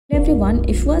Everyone,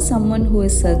 if you are someone who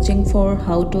is searching for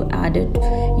how to edit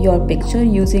your picture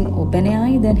using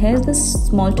Openai, then here's this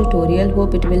small tutorial.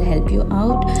 Hope it will help you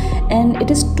out, and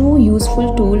it is too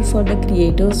useful tool for the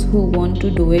creators who want to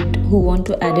do it, who want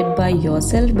to edit by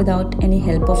yourself without any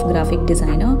help of graphic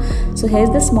designer. So here's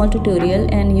the small tutorial,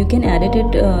 and you can edit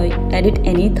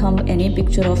any thumb, any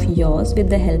picture of yours with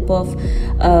the help of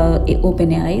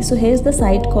Openai. So here's the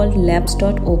site called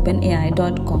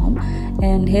labs.openai.com,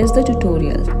 and here's the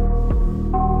tutorial.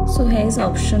 So here's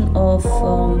option of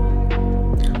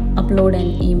upload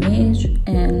an image,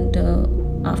 and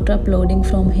after uploading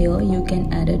from here you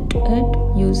can edit it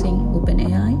using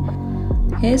Openai.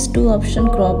 Here's two option,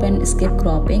 crop and skip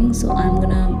cropping. So I'm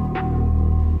gonna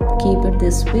keep it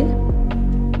this way.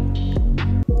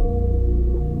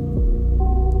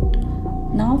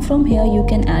 Now from here you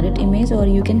can edit image, or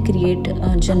you can create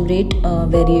generate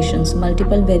variations,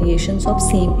 multiple variations of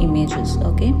same images.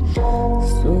 Okay,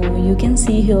 so you can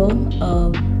see here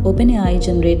Openai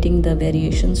generating the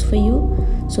variations for you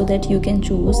so that you can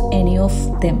choose any of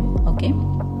them. Okay,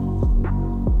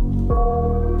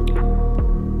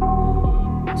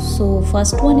 so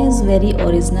first one is very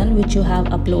original, which you have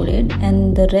uploaded,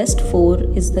 and the rest four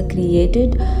is the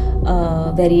created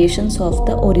variations of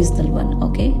the original one.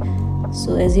 Okay,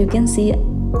 so as you can see,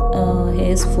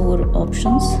 here's four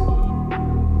options.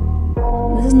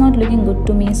 This is not looking good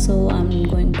to me, so I'm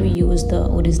going to use the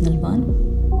original one.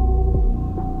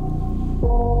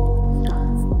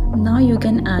 Now you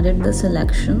can edit the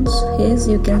selections. Here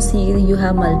you can see you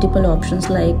have multiple options,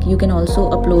 like you can also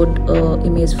upload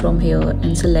image from here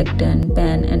and select and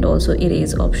pan and also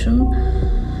erase option.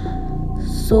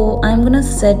 So I'm gonna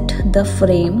set the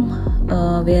frame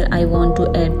where I want to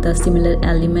add the similar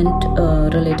element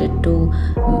related to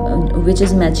which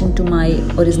is matching to my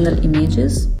original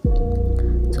images.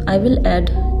 So I will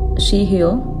add she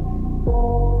here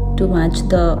to match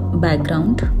the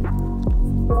background.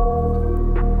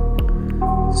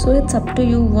 So it's up to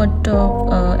you what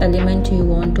element you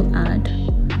want to add.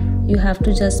 You have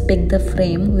to just pick the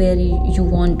frame where you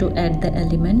want to add the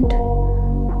element.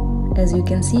 As you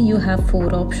can see, you have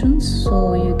four options,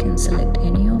 so you can select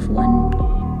any of one,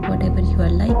 whatever you are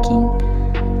liking.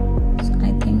 So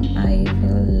I think I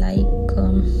will like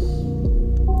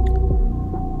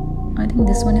I think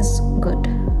this one is good,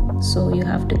 so you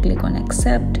have to click on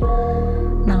accept.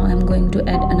 Now I'm going to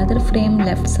add another frame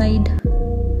left side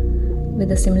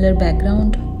with a similar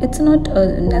background. It's not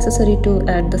necessary to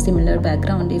add the similar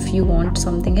background. If you want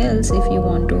something else, if you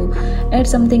want to add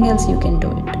something else, you can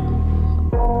do it.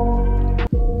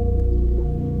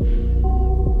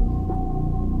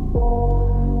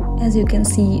 As you can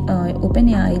see,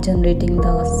 Openai generating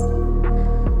the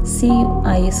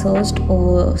I searched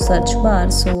over search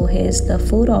bar. So here's the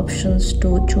four options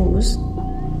to choose.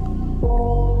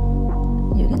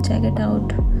 You can check it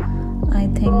out. I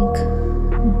think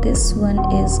this one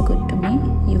is good to me.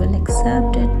 You will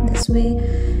accept it this way,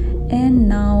 and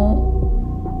now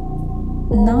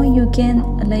you can,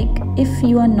 like, if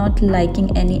you are not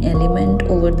liking any element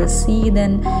over the C,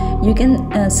 then you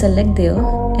can select there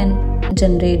and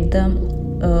generate the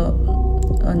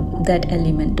that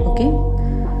element. Okay,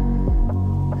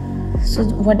 so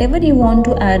whatever you want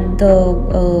to add the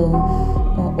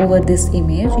over this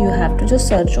image, you have to just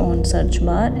search on search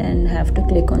bar and have to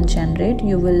click on generate.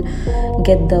 You will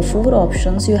get the four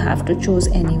options. You have to choose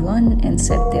any one and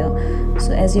set there.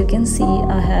 So as you can see,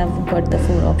 I have got the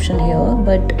four option here,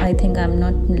 but I think I'm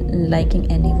not liking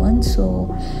any one, so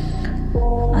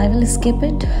I will skip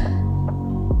it.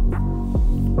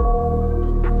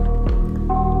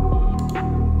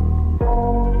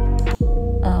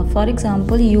 For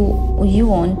example, you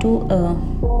want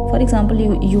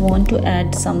to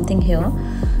add something here,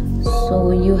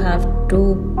 so you have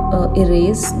to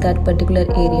erase that particular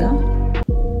area.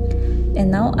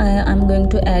 And now I'm going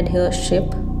to add here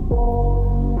ship.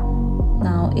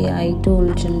 Now AI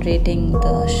tool generating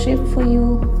the ship for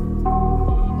you.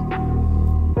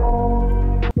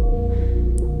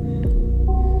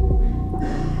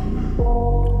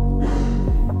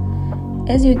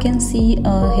 As you can see,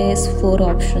 here's four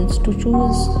options to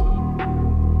choose.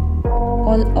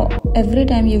 Every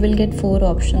time you will get four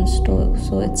options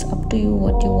so it's up to you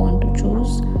what you want to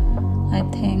choose. I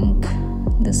think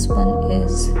this one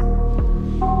is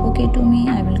okay to me.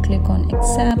 I will click on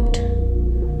accept.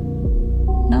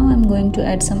 Now I'm going to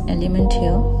add some element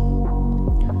here.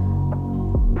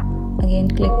 Again,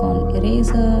 click on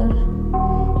eraser,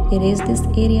 erase this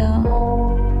area,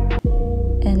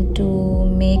 and to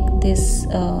make this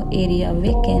area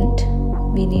vacant,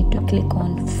 we need to click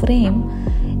on frame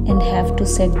and have to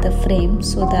set the frame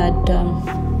so that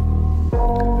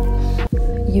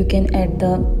you can add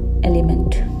the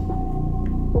element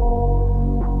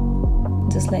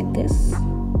just like this.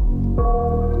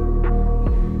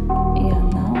 Yeah,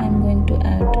 now I'm going to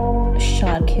add a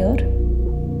shark here.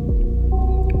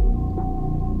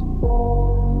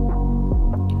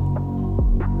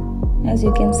 As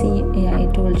you can see, AI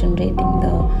tool generating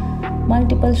the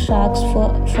multiple sharks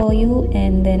for you,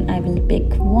 and then I will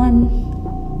pick one.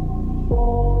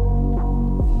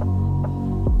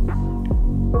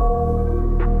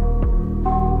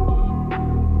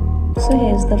 So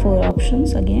here's the 4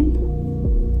 options again.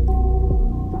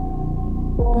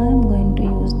 I'm going to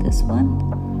use this one.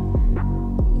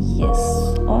 Yes,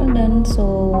 all done.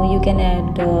 So you can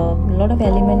add a lot of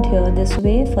element here this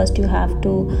way. First you have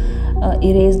to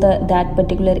erase that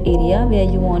particular area where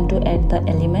you want to add the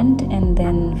element, and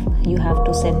then you have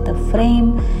to set the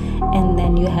frame, and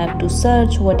then you have to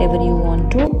search whatever you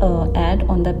want to add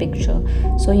on the picture.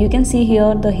 So you can see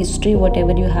here the history,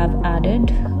 whatever you have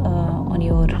added on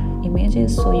your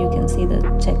images. So you can see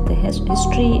check the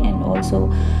history and also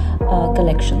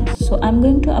collections. So I'm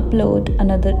going to upload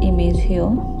another image here.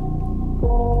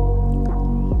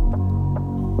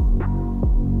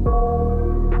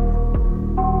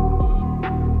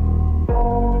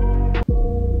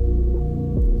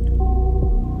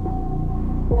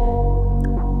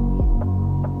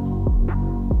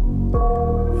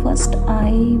 First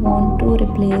I want to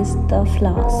replace the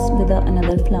flowers with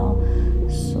another flower,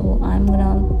 so I'm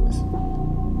gonna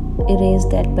erase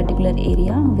that particular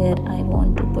area where I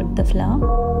want to put the flower.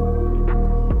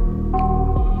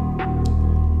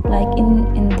 Like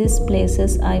in these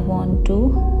places I want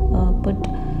to put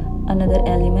another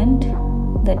element,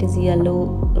 that is yellow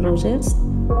roses.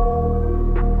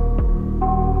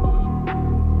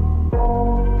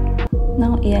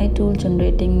 Now AI tool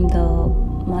generating the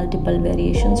multiple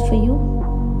variations for you.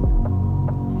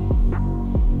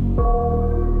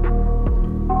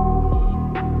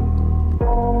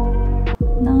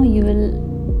 Now you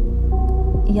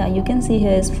will, yeah, you can see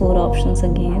here is 4 options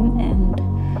again, and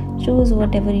choose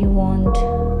whatever you want.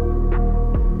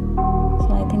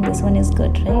 So I think this one is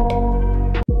good, right?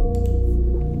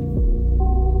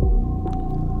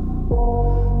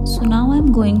 So now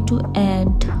I'm going to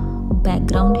add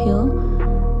background here,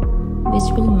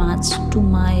 which will match to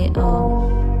my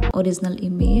original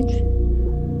image.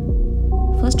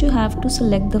 First you have to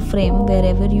select the frame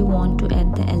wherever you want to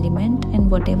add the element,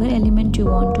 and whatever element you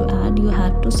want to add, you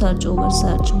have to search over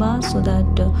search bar so that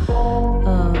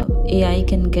AI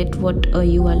can get what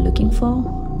you are looking for.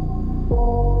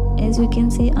 As you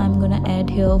can see, I'm gonna add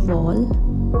here wall.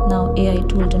 Now AI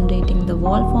tool generating the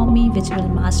wall for me, which will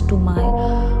match to my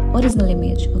original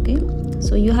image. Okay,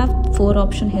 so you have 4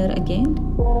 options here again.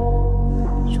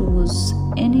 Choose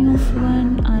any of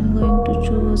one. I'm going to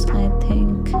choose, I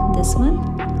think, this one.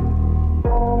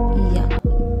 Yeah.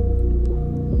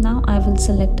 Now I will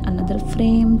select another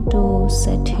frame to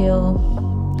set here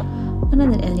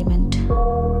another element.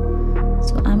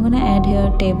 So I'm gonna add here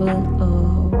table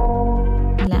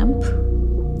lamp.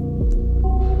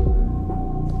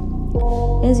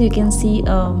 As you can see,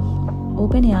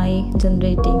 Openai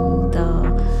generating the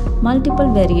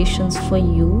multiple variations for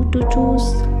you to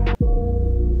choose.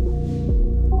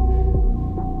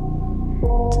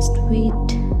 Just wait.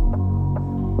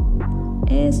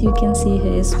 As you can see,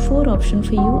 here is 4 options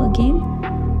for you again.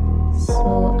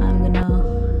 So I'm gonna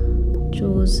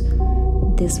choose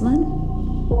this one.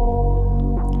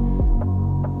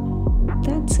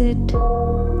 That's it.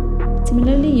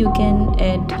 Similarly, you can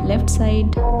add left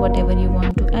side, whatever you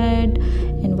want to add,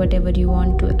 and whatever you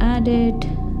want to add it.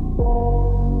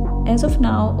 As of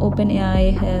now,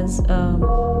 Openai has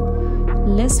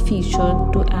less feature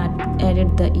to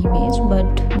edit the image,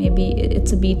 but maybe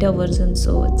it's a beta version,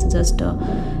 so it's just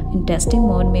in testing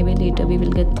mode. Maybe later we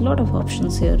will get a lot of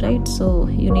options here, right? So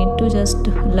you need to just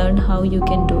learn how you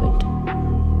can do it.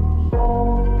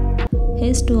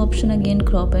 Here's 2 options again,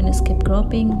 crop and skip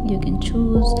cropping. You can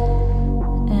choose,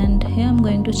 and here I'm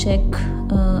going to check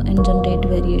and generate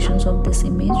variations of this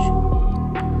image.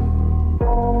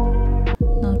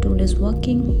 Now tool is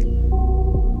working.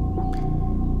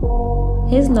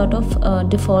 Here's a lot of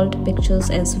default pictures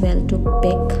as well to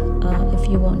pick if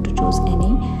you want to choose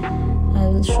any. I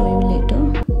will show you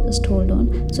later, just hold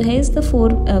on. So here's the 4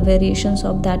 variations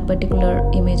of that particular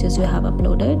images you have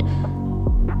uploaded,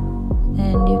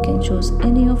 and you can choose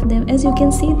any of them. As you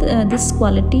can see, this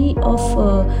quality of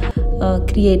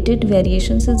created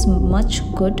variations is much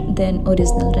good than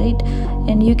original, right?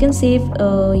 And you can save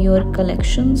your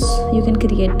collections. You can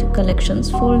create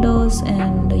collections folders,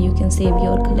 and you can save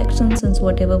your collections since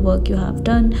whatever work you have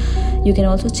done. You can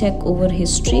also check over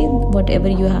history, whatever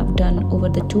you have done over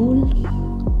the tool.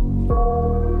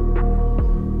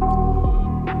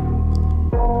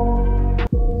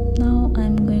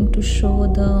 to show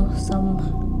the some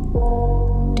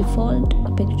default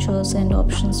pictures and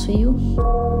options for you.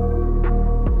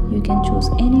 You can choose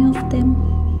any of them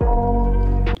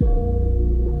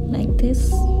like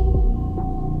this.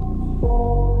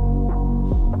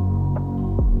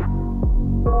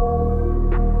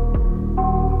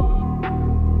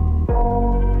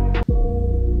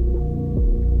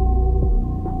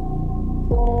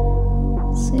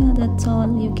 So yeah, that's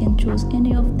all. You can choose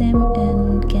any of them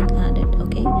and can add it.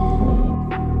 Okay,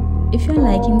 if you're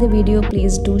liking the video,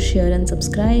 please do share and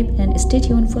subscribe, and stay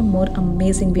tuned for more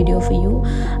amazing video for you.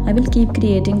 I will keep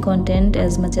creating content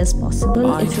as much as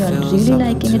possible. If you are really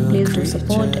liking it, please do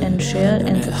support and share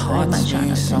and subscribe my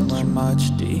channel. Thank you.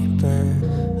 Much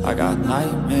deeper. I got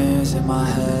nightmares in my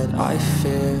head. I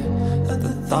fear that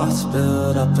the thoughts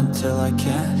build up until I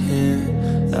can't hear,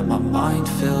 that my mind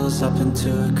fills up into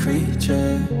a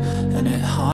creature and it haunts